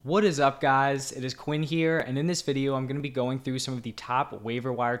What is up, guys? It is Quinn here, and in this video I'm going to be going through some of the top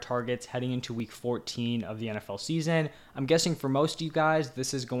waiver wire targets heading into week 14 of the NFL season. I'm guessing for most of you guys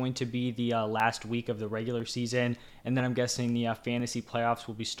this is going to be the last week of the regular season, and then I'm guessing the fantasy playoffs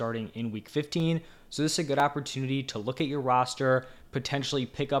will be starting in week 15. So this is a good opportunity to look at your roster, potentially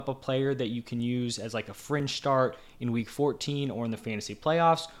pick up a player that you can use as like a fringe start in week 14 or in the fantasy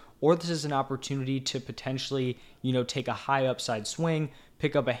playoffs, or this is an opportunity to potentially, take a high upside swing,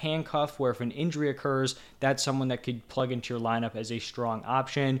 pick up a handcuff where if an injury occurs, that's someone that could plug into your lineup as a strong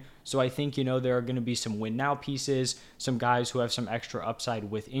option. So I think, there are going to be some win now pieces, some guys who have some extra upside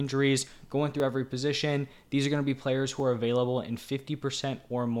with injuries. Going through every position, these are going to be players who are available in 50%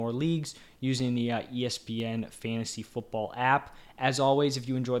 or more leagues using the ESPN Fantasy Football app. As always, if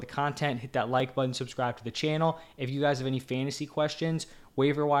you enjoy the content, hit that like button, subscribe to the channel. If you guys have any fantasy questions,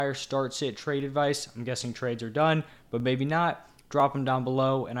 waiver wire, start, sit, trade advice, I'm guessing trades are done, but maybe not. Drop them down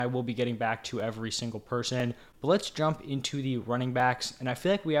below, and I will be getting back to every single person. But let's jump into the running backs, and I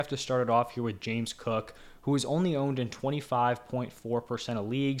feel like we have to start it off here with James Cook, who is only owned in 25.4% of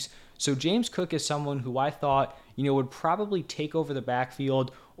leagues. So James Cook is someone who I thought, would probably take over the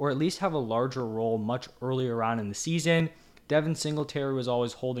backfield or at least have a larger role much earlier on in the season. Devin Singletary was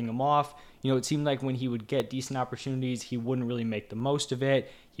always holding him off. It seemed like when he would get decent opportunities, he wouldn't really make the most of it.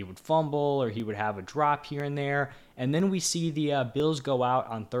 He would fumble or he would have a drop here and there. And then we see the Bills go out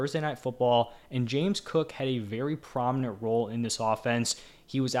on Thursday Night Football, and James Cook had a very prominent role in this offense.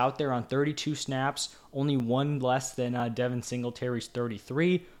 He was out there on 32 snaps, only one less than Devin Singletary's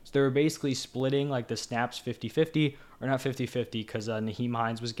 33. So they were basically splitting like the snaps 50-50, or not 50-50 because Nyheim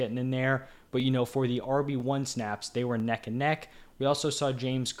Hines was getting in there. But, for the RB1 snaps, they were neck and neck. We also saw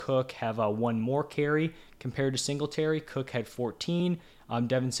James Cook have one more carry compared to Singletary. Cook had 14.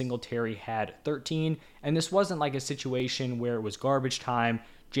 Devin Singletary had 13. And this wasn't like a situation where it was garbage time.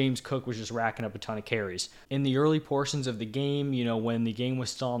 James Cook was just racking up a ton of carries. In the early portions of the game, when the game was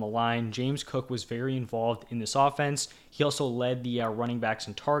still on the line, James Cook was very involved in this offense. He also led the running backs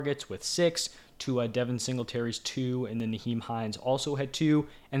in targets with 6 to Devin Singletary's 2, and then Nyheim Hines also had 2.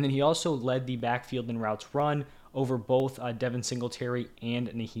 And then he also led the backfield in routes run over both Devin Singletary and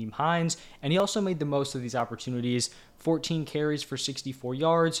Nyheim Hines. And he also made the most of these opportunities. 14 carries for 64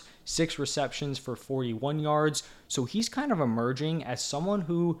 yards, 6 receptions for 41 yards. So he's kind of emerging as someone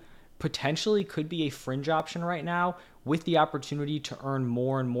who potentially could be a fringe option right now with the opportunity to earn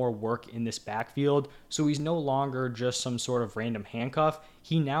more and more work in this backfield. So he's no longer just some sort of random handcuff.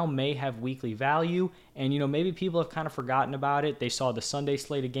 He now may have weekly value, and maybe people have kind of forgotten about it. They saw the Sunday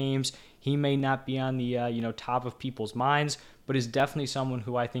slate of games. He may not be on the top of people's minds, but is definitely someone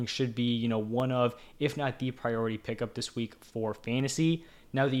who I think should be one of, if not the priority pickup this week for fantasy.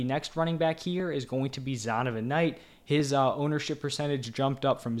 Now the next running back here is going to be Zonovan Knight. His ownership percentage jumped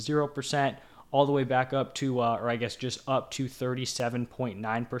up from 0% all the way back up to, just up to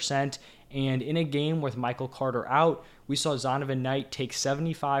 37.9%. And in a game with Michael Carter out, we saw Zonovan Knight take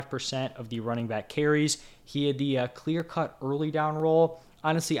 75% of the running back carries. He had the clear-cut early down role.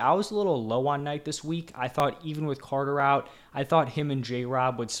 Honestly, I was a little low on Knight this week. I thought even with Carter out, I thought him and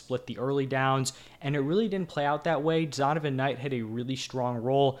J-Rob would split the early downs, and it really didn't play out that way. Zonovan Knight had a really strong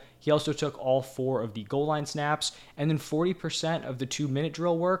role. He also took all 4 of the goal line snaps, and then 40% of the 2-minute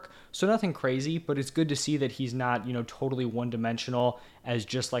drill work. So nothing crazy, but it's good to see that he's not, totally one-dimensional as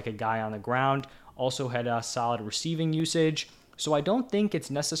just like a guy on the ground. Also had a solid receiving usage. So I don't think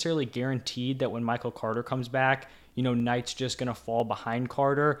it's necessarily guaranteed that when Michael Carter comes back, Knight's just going to fall behind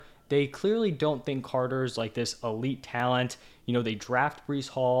Carter. They clearly don't think Carter's like this elite talent. They draft Breece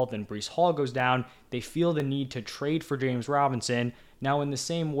Hall, then Breece Hall goes down. They feel the need to trade for James Robinson. Now, in the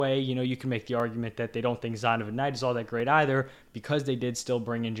same way, you can make the argument that they don't think Zonovan Knight is all that great either because they did still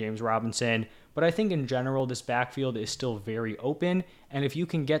bring in James Robinson. But I think in general, this backfield is still very open. And if you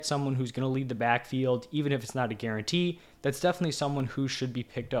can get someone who's going to lead the backfield, even if it's not a guarantee, that's definitely someone who should be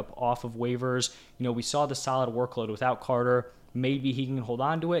picked up off of waivers. We saw the solid workload without Carter. Maybe he can hold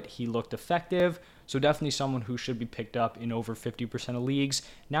on to it. He looked effective. So definitely someone who should be picked up in over 50% of leagues.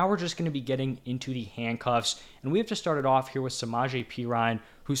 Now we're just going to be getting into the handcuffs. And we have to start it off here with Samaje Perine,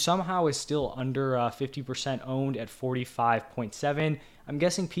 who somehow is still under 50% owned at 45.7. I'm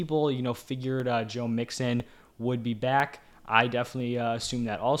guessing people, figured Joe Mixon would be back. I definitely assume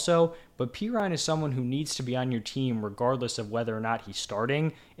that also. But Perine is someone who needs to be on your team regardless of whether or not he's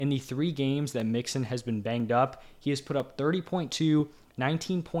starting. In the 3 games that Mixon has been banged up, he has put up 30.2,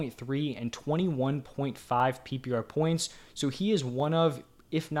 19.3, and 21.5 PPR points. So he is one of,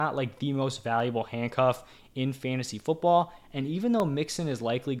 if not like the most valuable handcuff in fantasy football. And even though Mixon is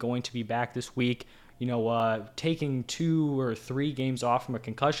likely going to be back this week, taking 2 or 3 games off from a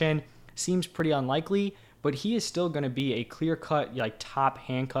concussion seems pretty unlikely, but he is still going to be a clear-cut like top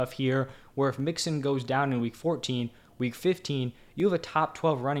handcuff here, where if Mixon goes down in week 14, week 15, you have a top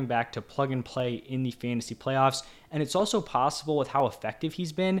 12 running back to plug and play in the fantasy playoffs. And it's also possible with how effective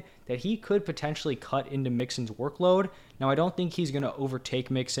he's been that he could potentially cut into Mixon's workload. Now, I don't think he's going to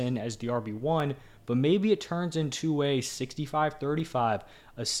overtake Mixon as the RB1, but maybe it turns into a 65-35,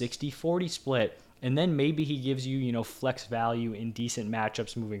 a 60-40 split. And then maybe he gives you, flex value in decent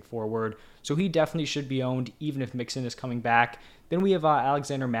matchups moving forward. So he definitely should be owned, even if Mixon is coming back. Then we have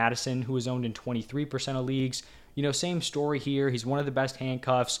Alexander Mattison, who is owned in 23% of leagues. Same story here. He's one of the best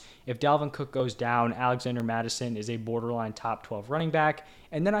handcuffs. If Dalvin Cook goes down, Alexander Mattison is a borderline top 12 running back.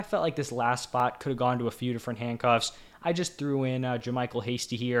 And then I felt like this last spot could have gone to a few different handcuffs. I just threw in Jermichael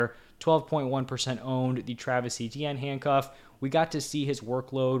Hasty here, 12.1% owned, the Travis Etienne handcuff. We got to see his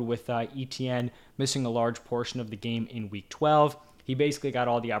workload with Etienne missing a large portion of the game in week 12. He basically got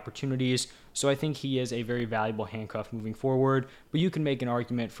all the opportunities, so I think he is a very valuable handcuff moving forward, but you can make an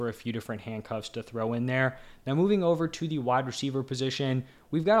argument for a few different handcuffs to throw in there. Now, moving over to the wide receiver position,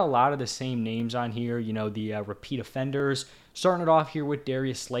 we've got a lot of the same names on here, the repeat offenders. Starting it off here with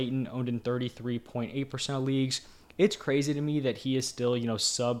Darius Slayton, owned in 33.8% of leagues. It's crazy to me that he is still,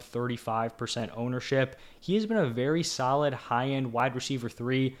 sub 35% ownership. He has been a very solid high-end wide receiver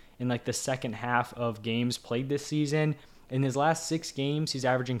 3 in like the second half of games played this season. In his last 6 games, he's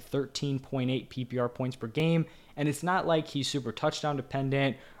averaging 13.8 PPR points per game, and it's not like he's super touchdown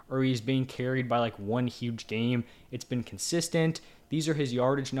dependent or he's being carried by like one huge game. It's been consistent. These are his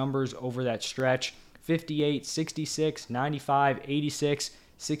yardage numbers over that stretch: 58, 66, 95, 86,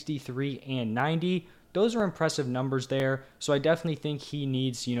 63, and 90. Those are impressive numbers there, so I definitely think he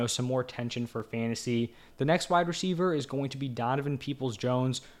needs, some more attention for fantasy. The next wide receiver is going to be Donovan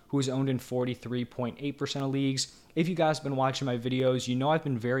Peoples-Jones, who is owned in 43.8% of leagues. If you guys have been watching my videos, I've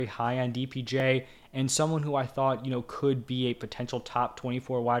been very high on DPJ, and someone who I thought, could be a potential top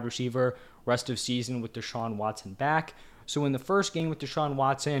 24 wide receiver rest of season with Deshaun Watson back. So in the first game with Deshaun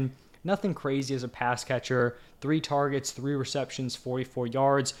Watson, nothing crazy as a pass catcher. 3 targets, 3 receptions, 44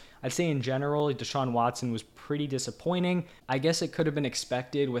 yards. I'd say in general, Deshaun Watson was pretty disappointing. I guess it could have been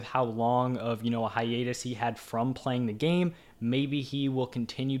expected with how long of, a hiatus he had from playing the game. Maybe he will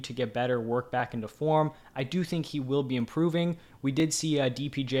continue to get better, work back into form. I do think he will be improving. We did see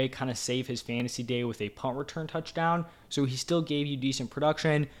DPJ kind of save his fantasy day with a punt return touchdown, so he still gave you decent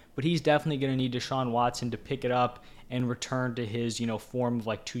production, but he's definitely going to need Deshaun Watson to pick it up and return to his, form of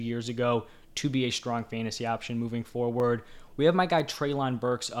like 2 years ago to be a strong fantasy option moving forward. We have my guy Treylon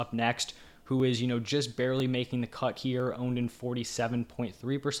Burks up next, who is, just barely making the cut here, owned in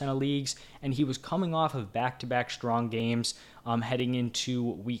 47.3% of leagues, and he was coming off of back-to-back strong games heading into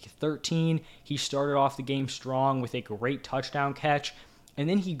week 13. He started off the game strong with a great touchdown catch, and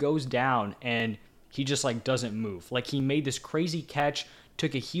then he goes down and he just like doesn't move. Like, he made this crazy catch,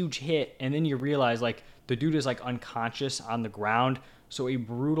 took a huge hit, and then you realize like the dude is like unconscious on the ground. So a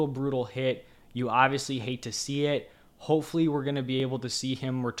brutal hit. You obviously hate to see it. Hopefully we're going to be able to see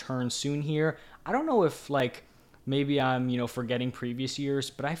him return soon here. I don't know if like maybe I'm, forgetting previous years,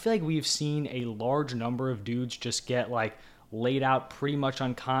 but I feel like we've seen a large number of dudes just get like laid out pretty much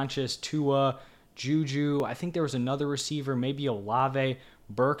unconscious. Tua, Juju, I think there was another receiver, maybe Olave,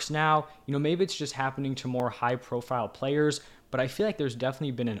 Burks now. Maybe it's just happening to more high profile players, but I feel like there's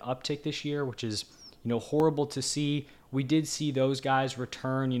definitely been an uptick this year, which is, horrible to see. We did see those guys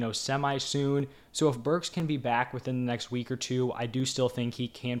return, semi soon. So if Burks can be back within the next week or two, I do still think he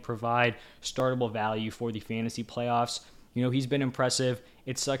can provide startable value for the fantasy playoffs. He's been impressive.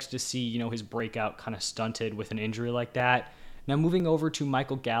 It sucks to see, his breakout kind of stunted with an injury like that. Now moving over to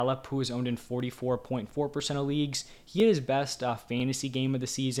Michael Gallup, who is owned in 44.4% of leagues. He had his best fantasy game of the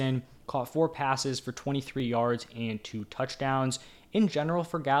season, caught 4 passes for 23 yards and 2 touchdowns. In general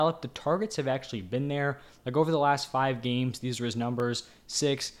for Gallup, the targets have actually been there. Like over the last 5 games, these are his numbers: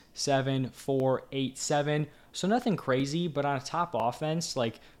 6, 7, 4, 8, 7. So nothing crazy, but on a top offense,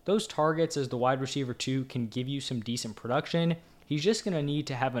 like those targets as the wide receiver 2 can give you some decent production. He's just going to need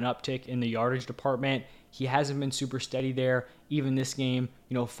to have an uptick in the yardage department. He hasn't been super steady there. Even this game,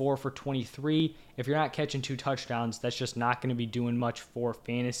 4 for 23. If you're not catching 2 touchdowns, that's just not going to be doing much for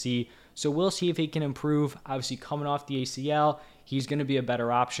fantasy. So we'll see if he can improve. Obviously, coming off the ACL, he's going to be a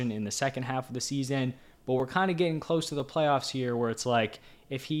better option in the second half of the season. But we're kind of getting close to the playoffs here, where it's like,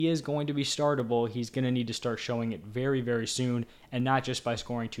 if he is going to be startable, he's going to need to start showing it very soon, and not just by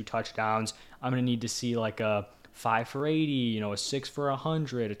scoring 2 touchdowns. I'm going to need to see like a 5 for 80, a 6 for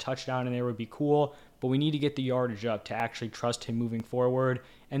 100, a touchdown in there would be cool. but we need to get the yardage up to actually trust him moving forward.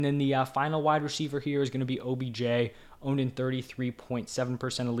 And then the final wide receiver here is going to be OBJ, owned in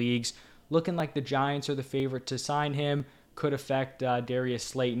 33.7% of leagues. Looking like the Giants are the favorite to sign him. Could affect Darius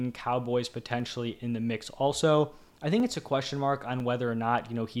Slayton, Cowboys potentially in the mix also. I think it's a question mark on whether or not,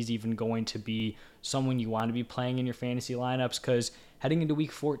 he's even going to be someone you want to be playing in your fantasy lineups, because heading into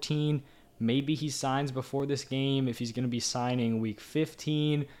week 14, maybe he signs before this game. If he's going to be signing week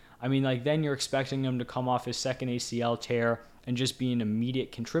 15, then you're expecting him to come off his second ACL tear and just be an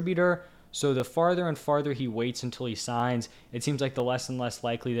immediate contributor. So the farther and farther he waits until he signs, it seems like the less and less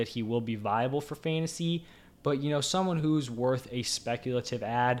likely that he will be viable for fantasy. But, someone who's worth a speculative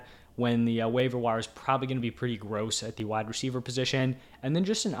ad when the waiver wire is probably going to be pretty gross at the wide receiver position. And then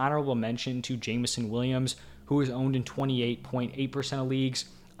just an honorable mention to Jameson Williams, who is owned in 28.8% of leagues.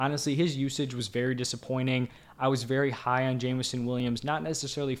 Honestly, his usage was very disappointing. I was very high on Jameson Williams, not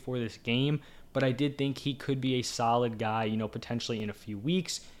necessarily for this game, but I did think he could be a solid guy, potentially in a few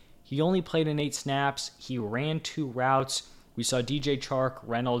weeks. He only played in 8 snaps. He ran 2 routes. We saw DJ Chark,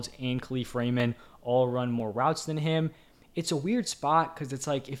 Reynolds, and Khalif Raymond all run more routes than him. It's a weird spot because it's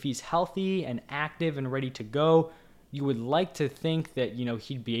like if he's healthy and active and ready to go, you would like to think that,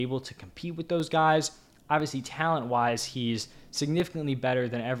 he'd be able to compete with those guys. Obviously, talent-wise, he's significantly better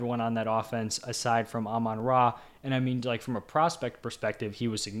than everyone on that offense aside from Amon-Ra. And from a prospect perspective, he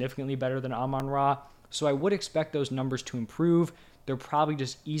was significantly better than Amon-Ra. So I would expect those numbers to improve. They're probably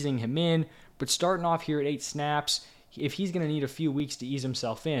just easing him in. But starting off here at 8 snaps, if he's going to need a few weeks to ease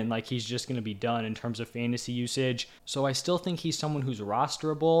himself in, he's just going to be done in terms of fantasy usage. So I still think he's someone who's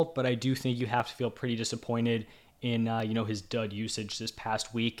rosterable, but I do think you have to feel pretty disappointed in his dud usage this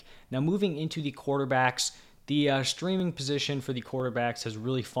past week. Now moving into the quarterbacks, the streaming position for the quarterbacks has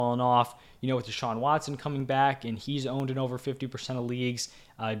really fallen off, with Deshaun Watson coming back, and he's owned in over 50% of leagues.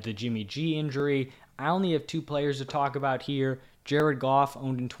 The Jimmy G injury. I only have 2 players to talk about here. Jared Goff,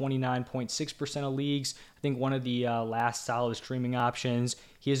 owned in 29.6% of leagues. I think one of the last solid streaming options.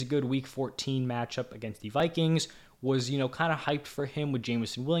 He has a good week 14 matchup against the Vikings. Was, kind of hyped for him with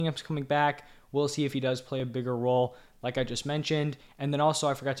Jameson Williams coming back. We'll see if he does play a bigger role, like I just mentioned. And then also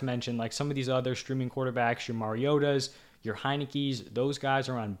I forgot to mention, some of these other streaming quarterbacks, your Mariotas, your Heinekes, those guys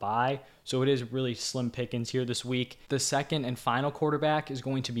are on bye. So it is really slim pickings here this week. The second and final quarterback is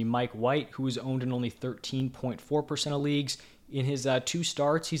going to be Mike White, who is owned in only 13.4% of leagues. In his 2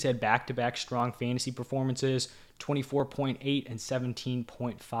 starts, he's had back-to-back strong fantasy performances, 24.8 and 17.5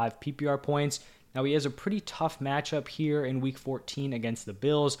 PPR points. Now, he has a pretty tough matchup here in Week 14 against the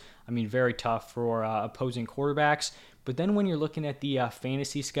Bills. Very tough for opposing quarterbacks. But then when you're looking at the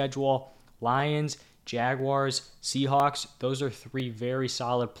fantasy schedule, Lions, Jaguars, Seahawks, those are 3 very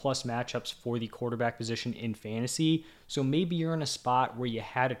solid plus matchups for the quarterback position in fantasy. So maybe you're in a spot where you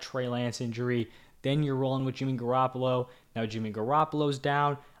had a Trey Lance injury, then you're rolling with Jimmy Garoppolo. Now Jimmy Garoppolo's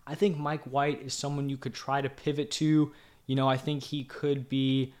down. I think Mike White is someone you could try to pivot to. I think he could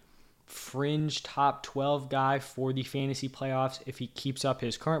be fringe top 12 guy for the fantasy playoffs if he keeps up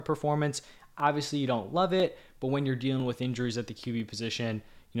his current performance. Obviously, you don't love it, but when you're dealing with injuries at the QB position,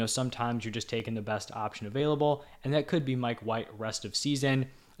 sometimes you're just taking the best option available, and that could be Mike White rest of season.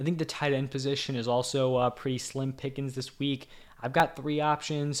 I think the tight end position is also pretty slim pickings this week. I've got 3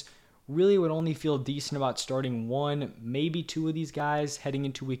 options. Really would only feel decent about starting 1, maybe 2 of these guys heading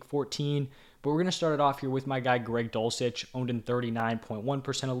into week 14. But we're going to start it off here with my guy Greg Dulcich, owned in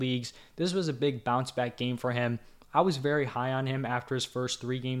 39.1% of leagues. This was a big bounce back game for him. I was very high on him after his first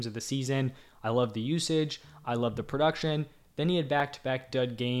 3 games of the season. I love the usage. I love the production. Then he had back-to-back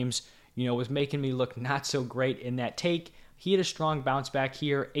dud games, was making me look not so great in that take. He had a strong bounce back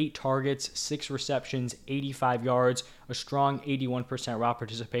here, 8 targets, 6 receptions, 85 yards, a strong 81% route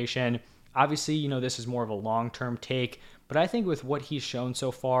participation. Obviously, this is more of a long-term take, but I think with what he's shown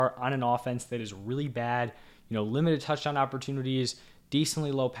so far on an offense that is really bad, limited touchdown opportunities,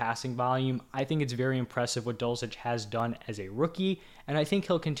 decently low passing volume, I think it's very impressive what Dulcich has done as a rookie, and I think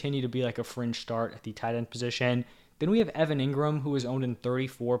he'll continue to be like a fringe start at the tight end position. Then we have Evan Ingram, who is owned in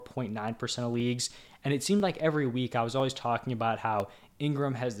 34.9% of leagues, and it seemed like every week I was always talking about how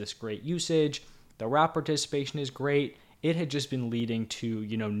Ingram has this great usage, the route participation is great. It had just been leading to,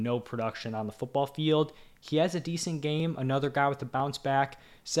 no production on the football field. He has a decent game, another guy with a bounce back,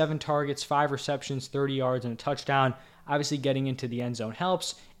 7 targets, 5 receptions, 30 yards, and a touchdown. Obviously, getting into the end zone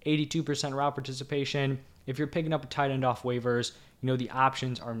helps. 82% route participation. If you're picking up a tight end off waivers, the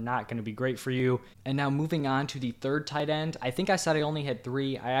options are not going to be great for you. And now moving on to the third tight end. I think I said I only had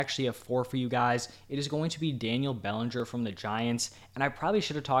 3. I actually have 4 for you guys. It is going to be Daniel Bellinger from the Giants. And I probably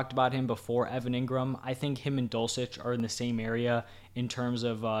should have talked about him before Evan Ingram. I think him and Dulcich are in the same area in terms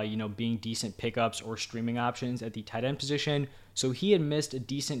of, being decent pickups or streaming options at the tight end position. So he had missed a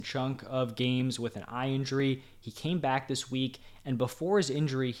decent chunk of games with an eye injury. He came back this week, and before his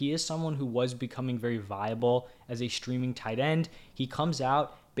injury, he is someone who was becoming very viable as a streaming tight end. He comes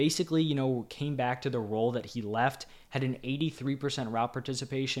out, basically, came back to the role that he left, had an 83% route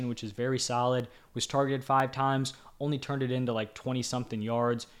participation, which is very solid, was targeted 5 times, only turned it into like 20 something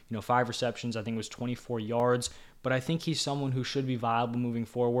yards, 5 receptions, I think it was 24 yards. But I think he's someone who should be viable moving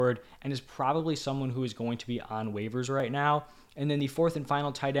forward and is probably someone who is going to be on waivers right now. And then the fourth and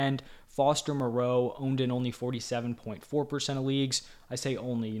final tight end, Foster Moreau, owned in only 47.4% of leagues. I say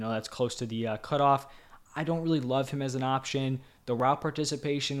only, that's close to the cutoff. I don't really love him as an option. The route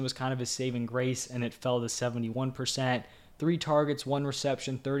participation was kind of his saving grace, and it fell to 71%. 3 targets, 1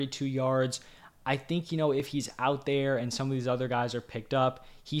 reception, 32 yards. I think, if he's out there and some of these other guys are picked up,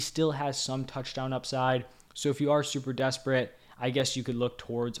 he still has some touchdown upside. So if you are super desperate, I guess you could look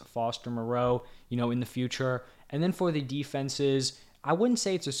towards Foster Moreau, in the future. And then for the defenses, I wouldn't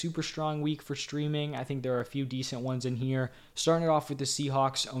say it's a super strong week for streaming. I think there are a few decent ones in here. Starting it off with the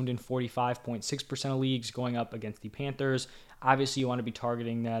Seahawks, owned in 45.6% of leagues, going up against the Panthers. Obviously, you want to be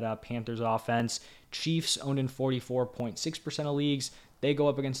targeting that Panthers offense. Chiefs, owned in 44.6% of leagues. They go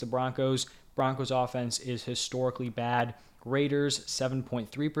up against the Broncos. Broncos offense is historically bad. Raiders,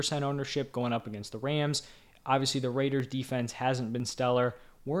 7.3% ownership, going up against the Rams. Obviously, the Raiders defense hasn't been stellar.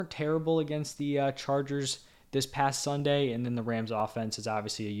 Weren't terrible against the Chargers this past Sunday, and then the Rams offense is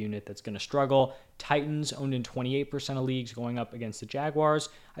obviously a unit that's going to struggle. Titans, owned in 28% of leagues, going up against the Jaguars.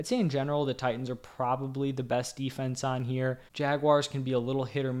 I'd say in general, the Titans are probably the best defense on here. Jaguars can be a little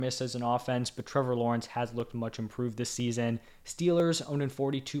hit or miss as an offense, but Trevor Lawrence has looked much improved this season. Steelers, owned in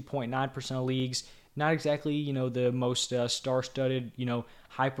 42.9% of leagues. Not exactly, the most star-studded,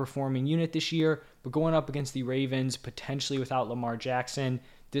 high-performing unit this year, but going up against the Ravens, potentially without Lamar Jackson,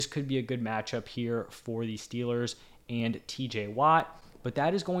 this could be a good matchup here for the Steelers and TJ Watt. But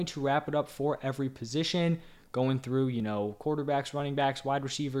that is going to wrap it up for every position, going through, quarterbacks, running backs, wide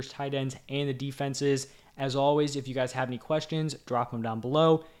receivers, tight ends, and the defenses. As always, if you guys have any questions, drop them down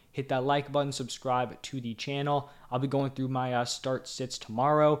below. Hit that like button, subscribe to the channel. I'll be going through my start sits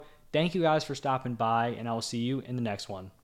tomorrow. Thank you guys for stopping by, and I will see you in the next one.